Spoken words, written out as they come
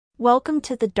Welcome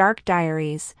to the Dark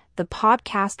Diaries, the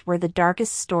podcast where the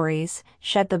darkest stories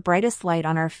shed the brightest light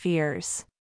on our fears.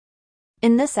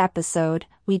 In this episode,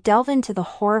 we delve into the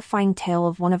horrifying tale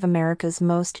of one of America's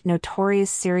most notorious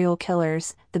serial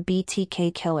killers, the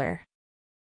BTK Killer.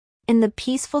 In the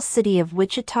peaceful city of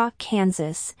Wichita,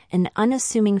 Kansas, an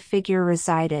unassuming figure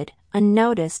resided,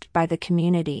 unnoticed by the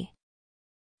community.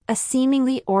 A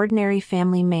seemingly ordinary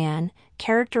family man,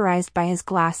 characterized by his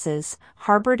glasses,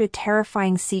 harbored a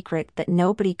terrifying secret that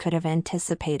nobody could have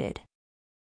anticipated.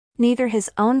 Neither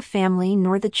his own family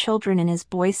nor the children in his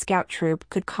Boy Scout troop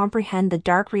could comprehend the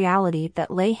dark reality that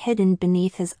lay hidden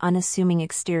beneath his unassuming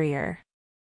exterior.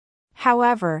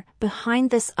 However, behind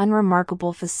this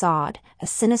unremarkable facade, a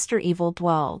sinister evil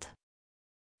dwelled.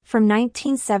 From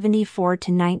 1974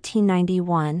 to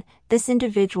 1991, this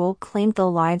individual claimed the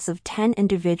lives of 10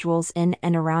 individuals in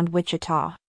and around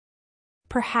Wichita.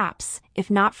 Perhaps, if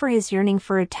not for his yearning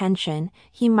for attention,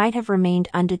 he might have remained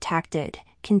undetected,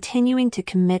 continuing to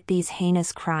commit these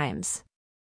heinous crimes.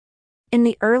 In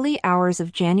the early hours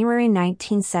of January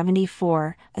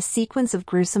 1974, a sequence of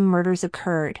gruesome murders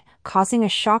occurred, causing a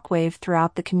shockwave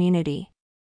throughout the community.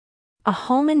 A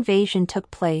home invasion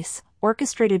took place,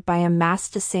 orchestrated by a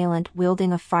masked assailant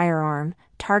wielding a firearm,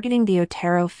 targeting the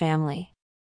Otero family.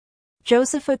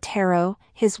 Joseph Otero,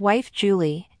 his wife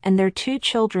Julie, and their 2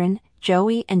 children,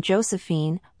 Joey and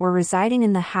Josephine, were residing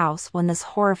in the house when this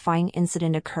horrifying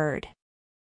incident occurred.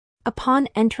 Upon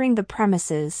entering the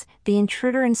premises, the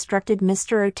intruder instructed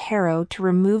Mr. Otero to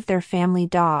remove their family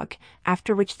dog,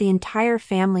 after which the entire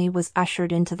family was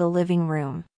ushered into the living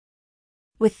room.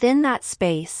 Within that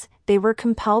space, they were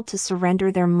compelled to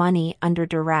surrender their money under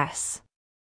duress.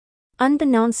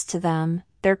 Unbeknownst to them,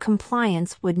 their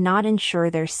compliance would not ensure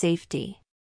their safety.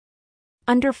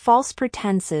 Under false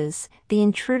pretenses, the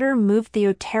intruder moved the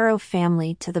Otero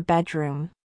family to the bedroom.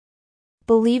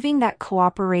 Believing that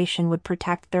cooperation would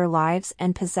protect their lives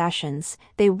and possessions,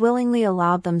 they willingly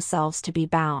allowed themselves to be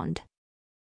bound.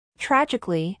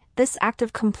 Tragically, this act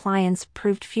of compliance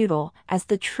proved futile, as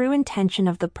the true intention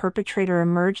of the perpetrator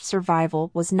emerged.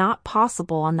 Survival was not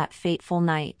possible on that fateful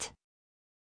night.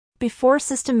 Before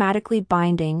systematically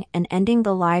binding and ending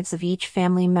the lives of each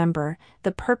family member,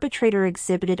 the perpetrator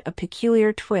exhibited a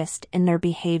peculiar twist in their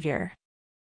behavior.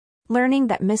 Learning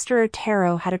that Mr.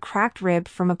 Otero had a cracked rib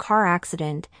from a car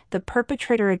accident, the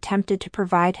perpetrator attempted to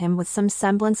provide him with some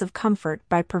semblance of comfort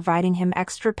by providing him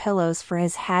extra pillows for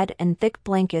his head and thick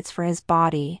blankets for his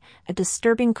body, a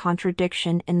disturbing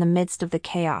contradiction in the midst of the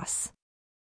chaos.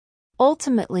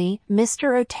 Ultimately,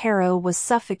 Mr. Otero was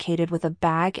suffocated with a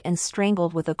bag and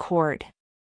strangled with a cord.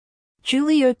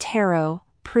 Julie Otero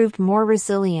proved more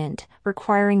resilient,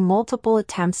 requiring multiple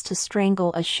attempts to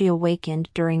strangle as she awakened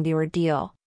during the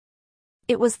ordeal.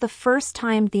 It was the first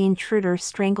time the intruder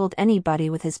strangled anybody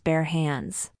with his bare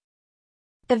hands.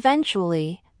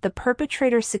 Eventually, the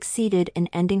perpetrator succeeded in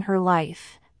ending her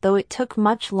life, though it took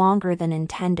much longer than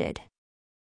intended.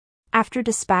 After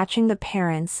dispatching the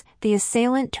parents, the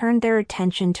assailant turned their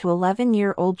attention to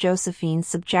 11-year-old Josephine,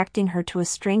 subjecting her to a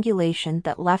strangulation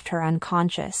that left her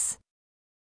unconscious.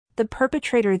 The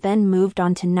perpetrator then moved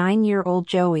on to 9-year-old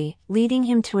Joey, leading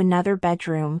him to another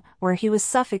bedroom, where he was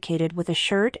suffocated with a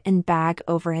shirt and bag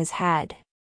over his head.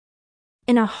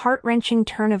 In a heart-wrenching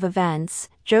turn of events,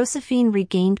 Josephine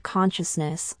regained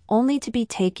consciousness, only to be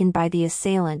taken by the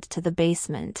assailant to the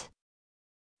basement.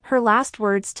 Her last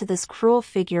words to this cruel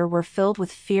figure were filled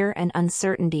with fear and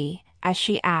uncertainty, as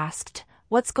she asked,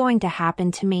 "What's going to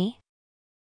happen to me?"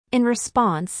 In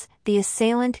response, the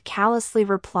assailant callously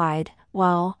replied,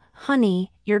 "Well,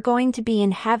 honey, you're going to be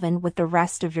in heaven with the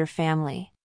rest of your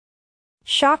family."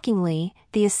 Shockingly,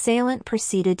 the assailant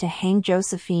proceeded to hang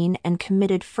Josephine and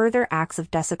committed further acts of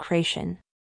desecration.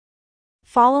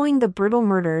 Following the brutal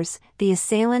murders, the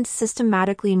assailant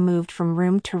systematically moved from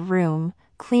room to room,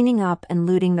 cleaning up and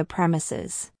looting the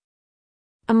premises.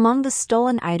 Among the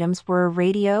stolen items were a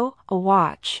radio, a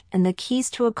watch, and the keys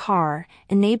to a car,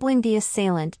 enabling the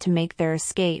assailant to make their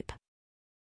escape.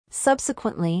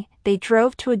 Subsequently, they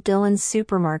drove to a Dillon's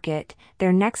supermarket,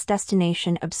 their next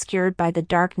destination obscured by the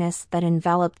darkness that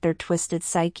enveloped their twisted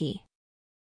psyche.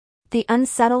 The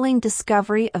unsettling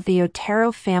discovery of the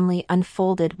Otero family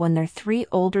unfolded when their 3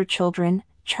 older children,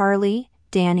 Charlie,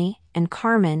 Danny, and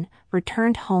Carmen,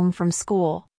 returned home from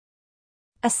school.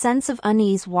 A sense of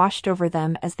unease washed over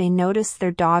them as they noticed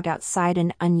their dog outside,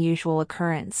 an unusual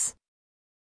occurrence.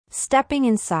 Stepping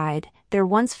inside, their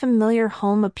once familiar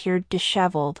home appeared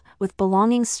disheveled, with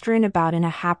belongings strewn about in a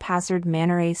haphazard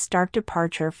manner, a stark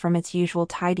departure from its usual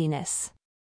tidiness.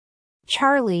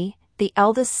 Charlie, the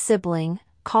eldest sibling,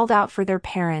 called out for their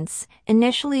parents,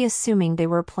 initially assuming they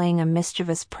were playing a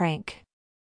mischievous prank.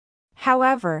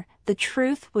 However, the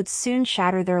truth would soon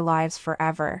shatter their lives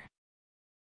forever.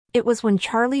 It was when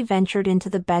Charlie ventured into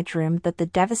the bedroom that the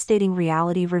devastating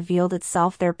reality revealed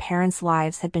itself: their parents'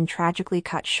 lives had been tragically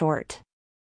cut short.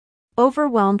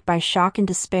 Overwhelmed by shock and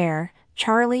despair,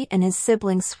 Charlie and his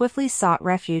siblings swiftly sought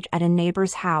refuge at a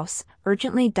neighbor's house,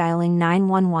 urgently dialing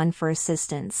 911 for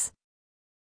assistance.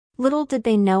 Little did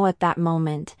they know at that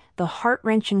moment, the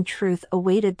heart-wrenching truth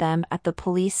awaited them at the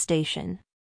police station.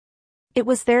 It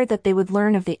was there that they would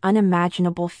learn of the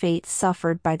unimaginable fate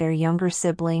suffered by their younger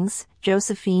siblings,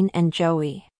 Josephine and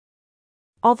Joey.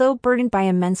 Although burdened by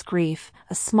immense grief,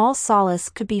 a small solace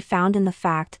could be found in the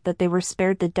fact that they were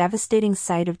spared the devastating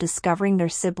sight of discovering their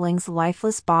siblings'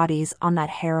 lifeless bodies on that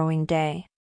harrowing day.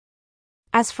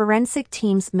 As forensic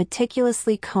teams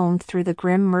meticulously combed through the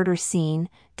grim murder scene,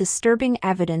 disturbing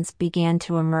evidence began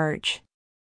to emerge.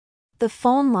 The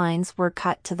phone lines were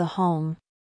cut to the home.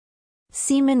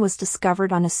 Semen was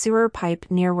discovered on a sewer pipe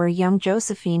near where young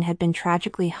Josephine had been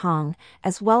tragically hung,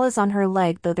 as well as on her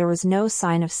leg, though there was no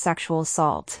sign of sexual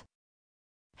assault.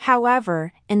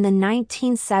 However, in the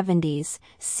 1970s,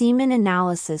 semen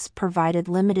analysis provided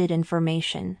limited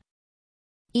information.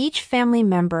 Each family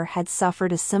member had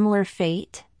suffered a similar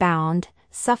fate: bound,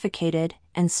 suffocated,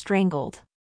 and strangled.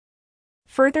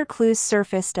 Further clues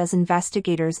surfaced as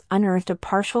investigators unearthed a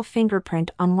partial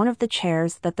fingerprint on one of the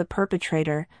chairs that the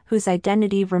perpetrator, whose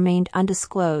identity remained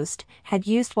undisclosed, had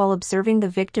used while observing the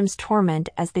victims' torment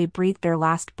as they breathed their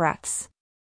last breaths.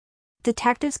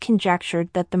 Detectives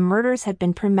conjectured that the murders had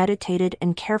been premeditated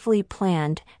and carefully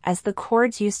planned, as the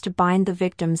cords used to bind the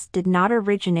victims did not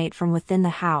originate from within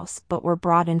the house but were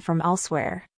brought in from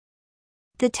elsewhere.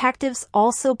 Detectives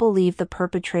also believe the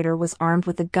perpetrator was armed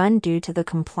with a gun due to the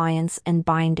compliance and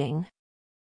binding.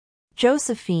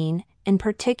 Josephine, in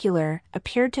particular,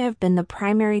 appeared to have been the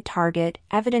primary target,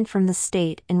 evident from the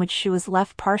state in which she was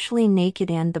left partially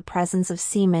naked and the presence of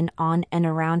semen on and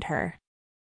around her.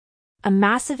 A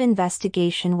massive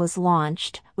investigation was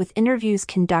launched, with interviews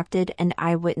conducted and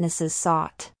eyewitnesses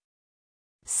sought.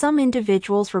 Some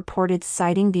individuals reported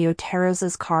sighting the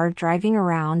Oteros' car driving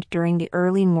around during the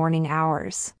early morning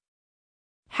hours.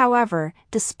 However,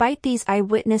 despite these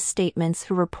eyewitness statements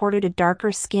who reported a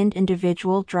darker-skinned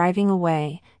individual driving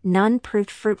away, none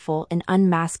proved fruitful in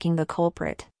unmasking the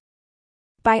culprit.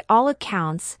 By all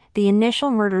accounts, the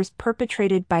initial murders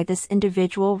perpetrated by this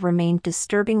individual remained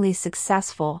disturbingly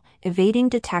successful, evading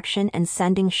detection and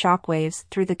sending shockwaves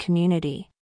through the community.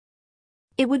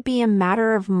 It would be a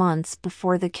matter of months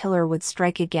before the killer would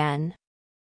strike again.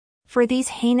 For these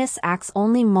heinous acts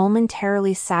only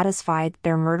momentarily satisfied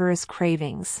their murderous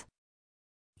cravings.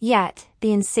 Yet,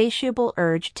 the insatiable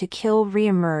urge to kill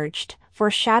re-emerged,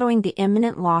 foreshadowing the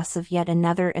imminent loss of yet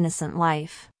another innocent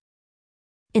life.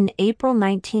 In April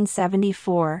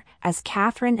 1974, as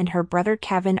Catherine and her brother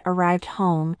Kevin arrived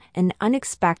home, an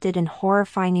unexpected and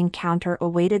horrifying encounter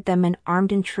awaited them: an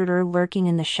armed intruder lurking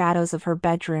in the shadows of her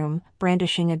bedroom,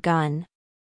 brandishing a gun.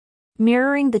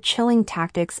 Mirroring the chilling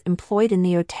tactics employed in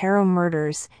the Otero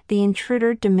murders, the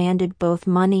intruder demanded both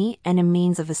money and a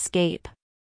means of escape.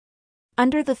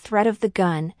 Under the threat of the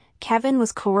gun, Kevin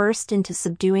was coerced into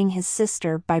subduing his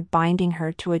sister by binding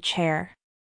her to a chair.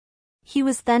 He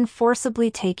was then forcibly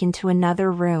taken to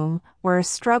another room, where a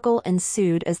struggle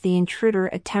ensued as the intruder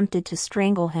attempted to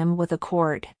strangle him with a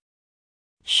cord.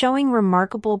 Showing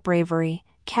remarkable bravery,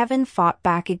 Kevin fought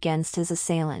back against his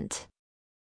assailant.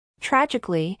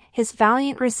 Tragically, his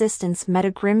valiant resistance met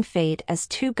a grim fate as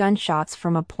 2 gunshots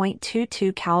from a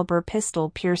 .22 caliber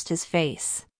pistol pierced his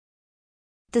face.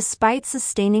 Despite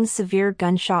sustaining severe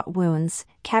gunshot wounds,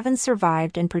 Kevin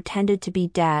survived and pretended to be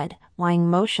dead, lying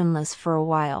motionless for a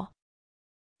while.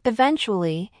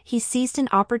 Eventually, he seized an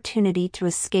opportunity to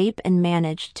escape and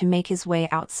managed to make his way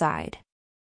outside.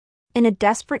 In a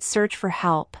desperate search for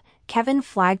help, Kevin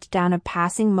flagged down a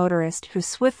passing motorist who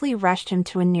swiftly rushed him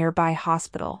to a nearby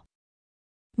hospital.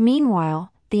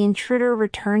 Meanwhile, the intruder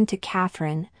returned to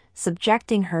Catherine,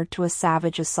 subjecting her to a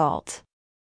savage assault.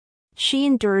 She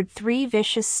endured 3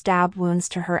 vicious stab wounds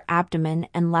to her abdomen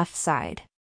and left side.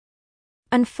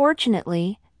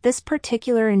 Unfortunately, this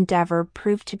particular endeavor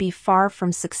proved to be far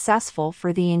from successful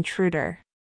for the intruder.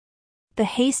 The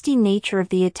hasty nature of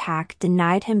the attack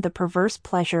denied him the perverse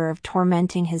pleasure of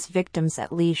tormenting his victims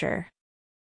at leisure.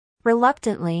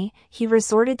 Reluctantly, he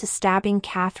resorted to stabbing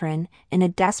Catherine in a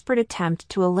desperate attempt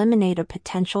to eliminate a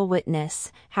potential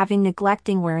witness, having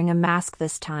neglecting wearing a mask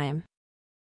this time.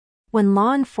 When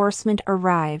law enforcement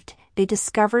arrived, they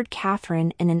discovered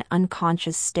Catherine in an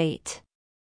unconscious state.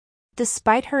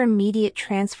 Despite her immediate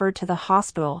transfer to the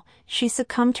hospital, she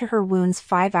succumbed to her wounds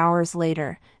 5 hours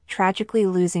later, tragically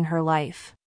losing her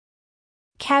life.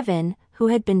 Kevin, who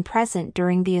had been present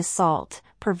during the assault,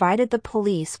 provided the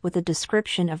police with a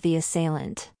description of the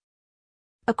assailant.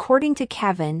 According to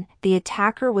Kevin, the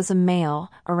attacker was a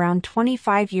male, around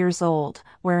 25 years old,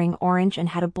 wearing orange and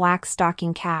had a black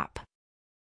stocking cap.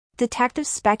 Detectives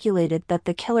speculated that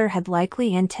the killer had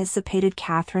likely anticipated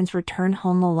Catherine's return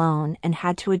home alone and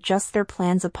had to adjust their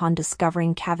plans upon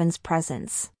discovering Kevin's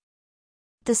presence.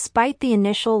 Despite the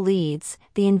initial leads,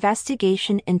 the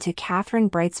investigation into Catherine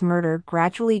Bright's murder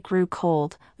gradually grew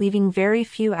cold, leaving very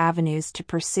few avenues to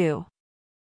pursue.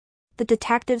 The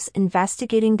detectives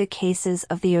investigating the cases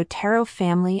of the Otero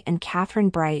family and Catherine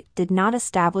Bright did not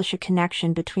establish a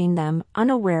connection between them,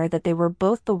 unaware that they were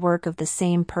both the work of the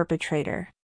same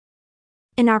perpetrator.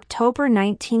 In October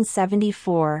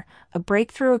 1974, a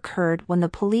breakthrough occurred when the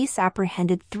police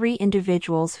apprehended 3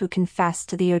 individuals who confessed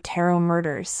to the Otero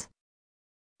murders.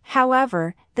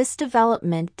 However, this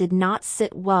development did not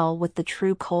sit well with the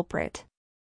true culprit.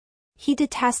 He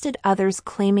detested others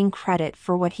claiming credit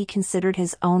for what he considered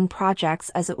his own projects,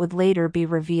 as it would later be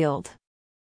revealed.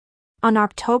 On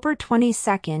October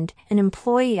 22, an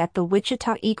employee at the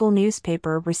Wichita Eagle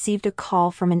newspaper received a call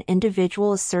from an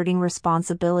individual asserting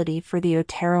responsibility for the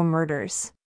Otero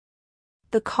murders.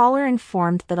 The caller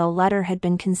informed that a letter had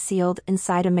been concealed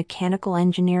inside a mechanical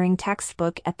engineering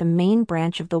textbook at the main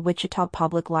branch of the Wichita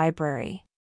Public Library.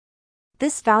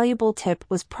 This valuable tip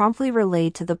was promptly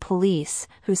relayed to the police,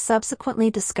 who subsequently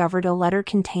discovered a letter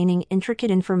containing intricate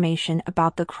information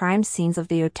about the crime scenes of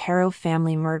the Otero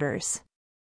family murders.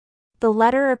 The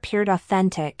letter appeared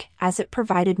authentic, as it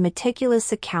provided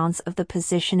meticulous accounts of the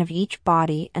position of each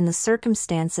body and the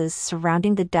circumstances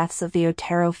surrounding the deaths of the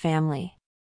Otero family.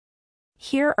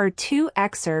 Here are 2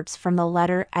 excerpts from the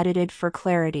letter edited for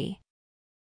clarity.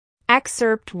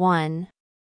 Excerpt 1.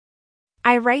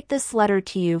 I write this letter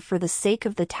to you for the sake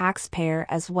of the taxpayer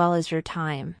as well as your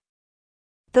time.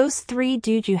 Those 3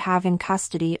 dudes you have in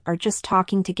custody are just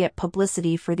talking to get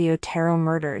publicity for the Otero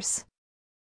murders.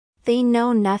 They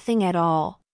know nothing at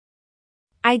all.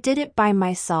 I did it by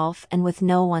myself and with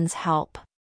no one's help.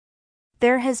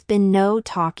 There has been no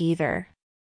talk either.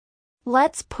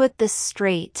 Let's put this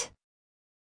straight.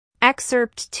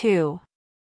 Excerpt 2.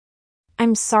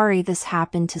 I'm sorry this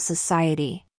happened to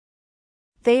society.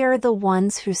 They are the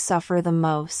ones who suffer the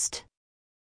most.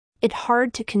 It's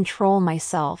hard to control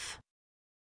myself.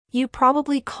 You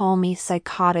probably call me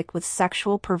psychotic with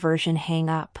sexual perversion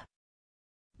hang up.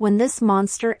 When this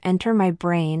monster enter my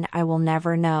brain I will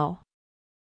never know.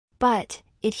 But,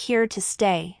 it here to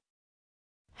stay.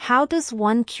 How does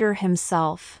one cure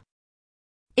himself?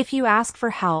 If you ask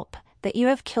for help, that you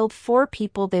have killed 4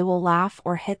 people, they will laugh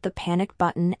or hit the panic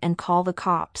button and call the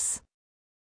cops.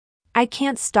 I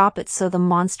can't stop it, so the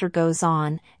monster goes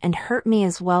on, and hurt me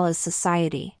as well as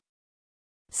society.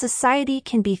 Society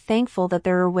can be thankful that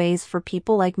there are ways for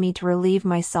people like me to relieve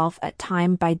myself at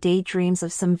time by daydreams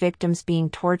of some victims being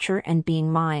tortured and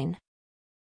being mine.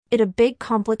 It a big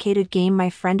complicated game my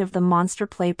friend of the monster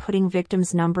play, putting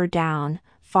victims' number down,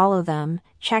 follow them,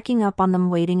 checking up on them,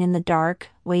 waiting in the dark,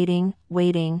 waiting.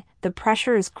 The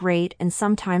pressure is great and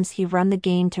sometimes he run the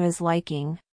game to his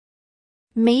liking.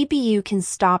 Maybe you can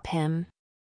stop him.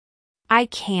 I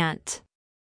can't.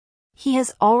 He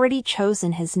has already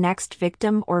chosen his next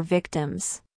victim or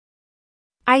victims.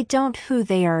 I don't who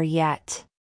they are yet.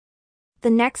 The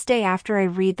next day after I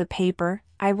read the paper,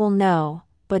 I will know,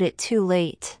 but it too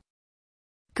late.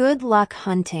 Good luck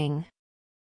hunting.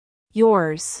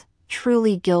 Yours,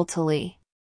 truly guiltily.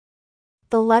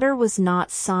 The letter was not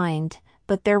signed,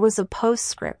 but there was a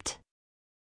postscript.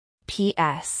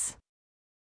 P.S.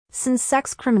 Since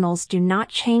sex criminals do not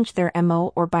change their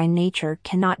MO or by nature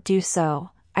cannot do so,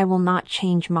 I will not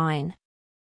change mine.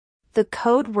 The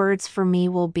code words for me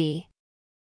will be: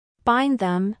 bind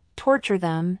them, torture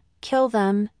them, kill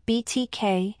them,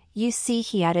 BTK, you see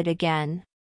he added again.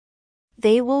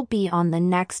 They will be on the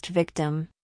next victim.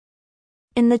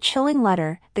 In the chilling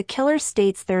letter, the killer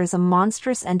states there is a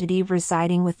monstrous entity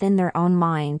residing within their own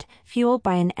mind, fueled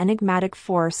by an enigmatic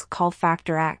force called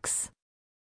Factor X.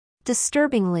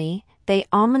 Disturbingly, they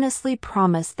ominously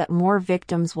promise that more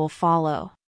victims will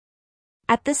follow.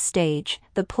 At this stage,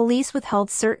 the police withheld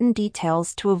certain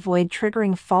details to avoid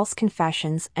triggering false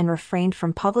confessions and refrained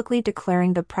from publicly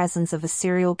declaring the presence of a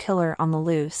serial killer on the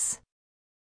loose.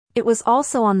 It was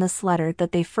also on this letter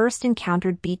that they first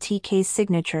encountered BTK's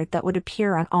signature that would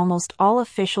appear on almost all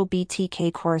official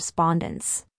BTK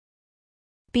correspondence.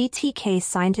 BTK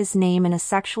signed his name in a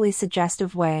sexually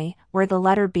suggestive way, where the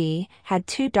letter B had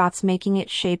two dots making it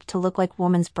shaped to look like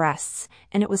woman's breasts,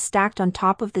 and it was stacked on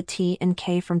top of the T and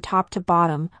K from top to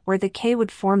bottom, where the K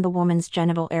would form the woman's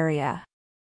genital area.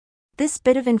 This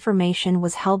bit of information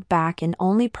was held back and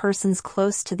only persons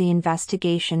close to the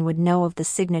investigation would know of the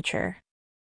signature.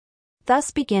 Thus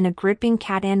began a gripping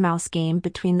cat-and-mouse game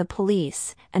between the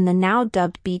police and the now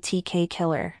dubbed BTK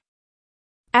Killer.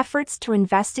 Efforts to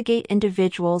investigate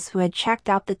individuals who had checked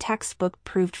out the textbook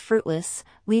proved fruitless,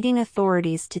 leading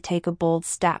authorities to take a bold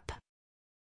step.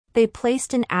 They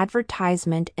placed an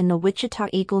advertisement in the Wichita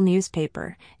Eagle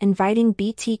newspaper, inviting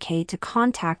BTK to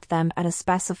contact them at a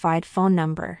specified phone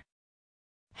number.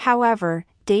 However,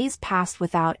 days passed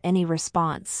without any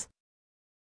response.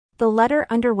 The letter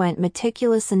underwent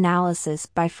meticulous analysis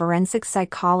by forensic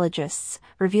psychologists,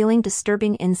 revealing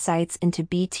disturbing insights into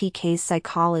BTK's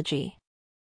psychology.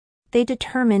 They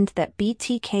determined that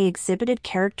BTK exhibited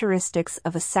characteristics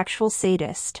of a sexual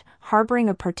sadist, harboring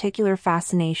a particular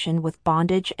fascination with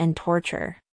bondage and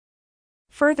torture.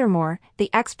 Furthermore, the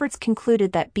experts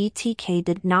concluded that BTK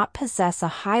did not possess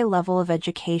a high level of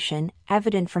education,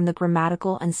 evident from the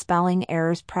grammatical and spelling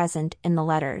errors present in the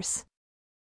letters.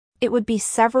 It would be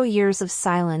several years of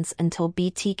silence until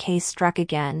BTK struck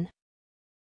again.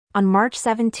 On March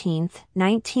 17,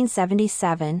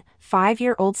 1977,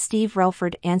 5-year-old Steve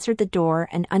Relford answered the door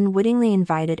and unwittingly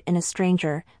invited in a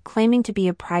stranger, claiming to be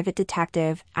a private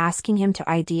detective, asking him to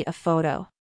ID a photo.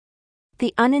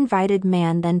 The uninvited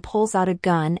man then pulls out a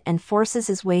gun and forces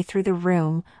his way through the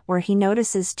room, where he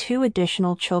notices 2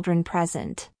 additional children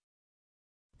present.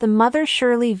 The mother,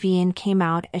 Shirley Vian, came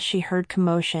out as she heard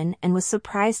commotion and was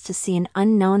surprised to see an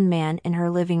unknown man in her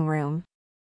living room.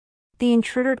 The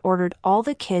intruder ordered all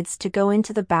the kids to go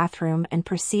into the bathroom and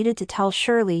proceeded to tell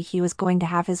Shirley he was going to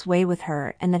have his way with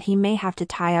her and that he may have to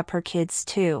tie up her kids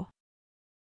too.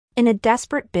 In a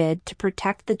desperate bid to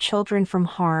protect the children from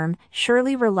harm,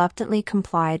 Shirley reluctantly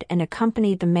complied and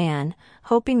accompanied the man,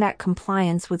 hoping that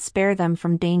compliance would spare them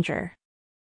from danger.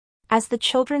 As the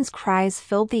children's cries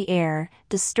filled the air,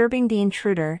 disturbing the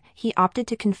intruder, he opted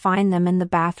to confine them in the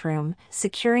bathroom,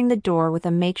 securing the door with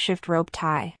a makeshift rope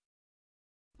tie.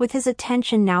 With his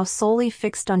attention now solely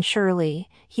fixed on Shirley,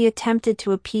 he attempted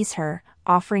to appease her,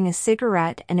 offering a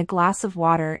cigarette and a glass of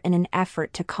water in an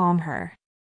effort to calm her.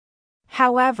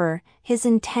 However, his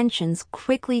intentions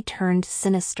quickly turned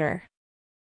sinister.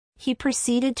 He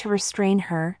proceeded to restrain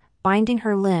her, binding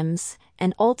her limbs,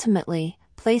 and ultimately,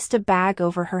 placed a bag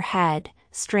over her head,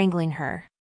 strangling her.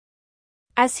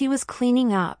 As he was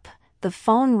cleaning up, the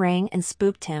phone rang and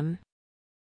spooked him.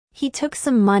 He took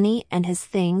some money and his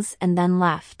things and then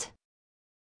left.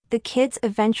 The kids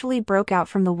eventually broke out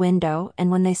from the window, and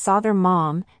when they saw their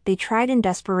mom, they tried in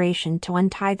desperation to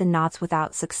untie the knots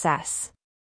without success.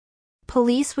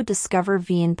 Police would discover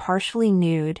Vian partially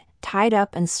nude, tied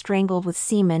up and strangled with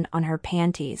semen on her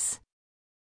panties.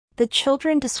 The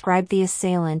children described the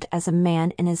assailant as a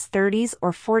man in his 30s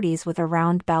or 40s with a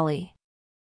round belly.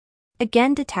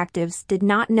 Again, detectives did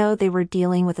not know they were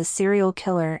dealing with a serial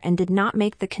killer and did not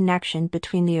make the connection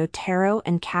between the Otero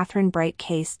and Catherine Bright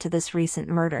case to this recent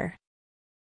murder.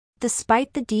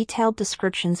 Despite the detailed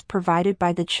descriptions provided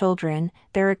by the children,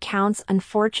 their accounts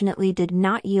unfortunately did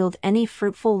not yield any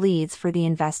fruitful leads for the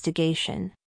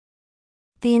investigation.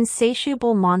 The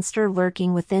insatiable monster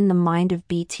lurking within the mind of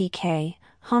BTK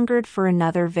hungered for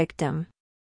another victim.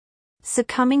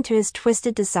 Succumbing to his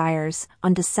twisted desires,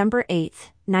 on December 8,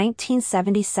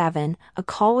 1977, a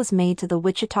call was made to the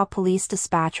Wichita police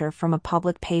dispatcher from a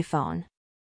public payphone.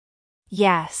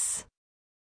 Yes.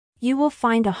 You will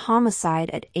find a homicide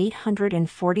at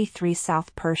 843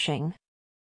 South Pershing.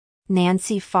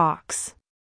 Nancy Fox.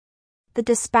 The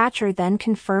dispatcher then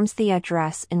confirms the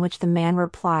address, in which the man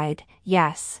replied,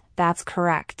 "Yes, that's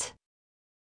correct."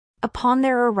 Upon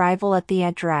their arrival at the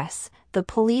address, the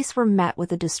police were met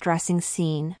with a distressing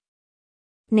scene.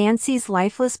 Nancy's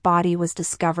lifeless body was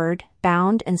discovered,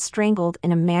 bound and strangled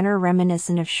in a manner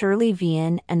reminiscent of Shirley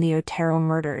Vian and the Otero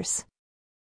murders.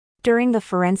 During the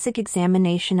forensic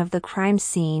examination of the crime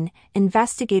scene,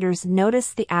 investigators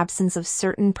noticed the absence of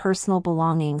certain personal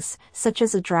belongings, such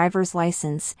as a driver's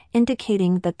license,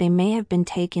 indicating that they may have been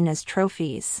taken as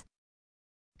trophies.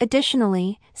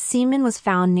 Additionally, semen was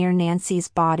found near Nancy's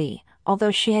body, although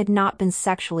she had not been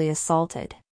sexually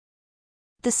assaulted.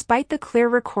 Despite the clear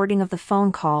recording of the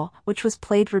phone call, which was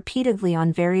played repeatedly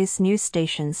on various news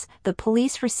stations, the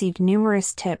police received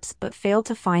numerous tips but failed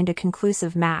to find a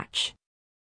conclusive match.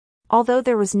 Although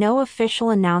there was no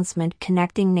official announcement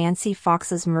connecting Nancy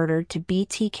Fox's murder to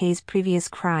BTK's previous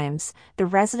crimes, the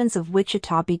residents of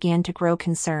Wichita began to grow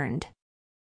concerned.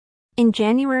 In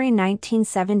January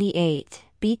 1978,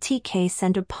 BTK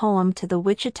sent a poem to the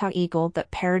Wichita Eagle that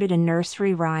parroted a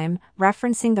nursery rhyme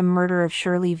referencing the murder of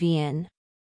Shirley Vian.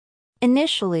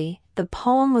 Initially, the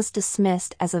poem was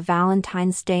dismissed as a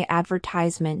Valentine's Day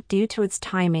advertisement due to its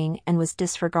timing and was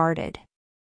disregarded.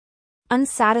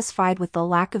 Unsatisfied with the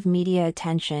lack of media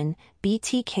attention,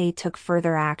 BTK took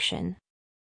further action.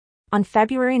 On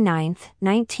February 9,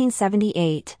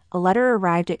 1978, a letter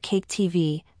arrived at Cake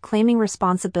TV, claiming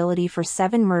responsibility for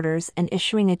 7 murders and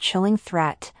issuing a chilling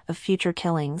threat of future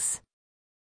killings.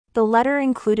 The letter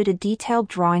included a detailed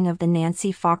drawing of the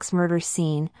Nancy Fox murder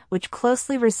scene, which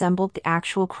closely resembled the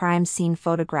actual crime scene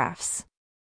photographs.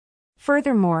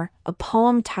 Furthermore, a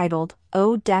poem titled,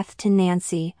 "Oh Death to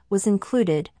Nancy," was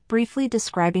included, briefly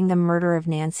describing the murder of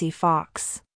Nancy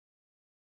Fox.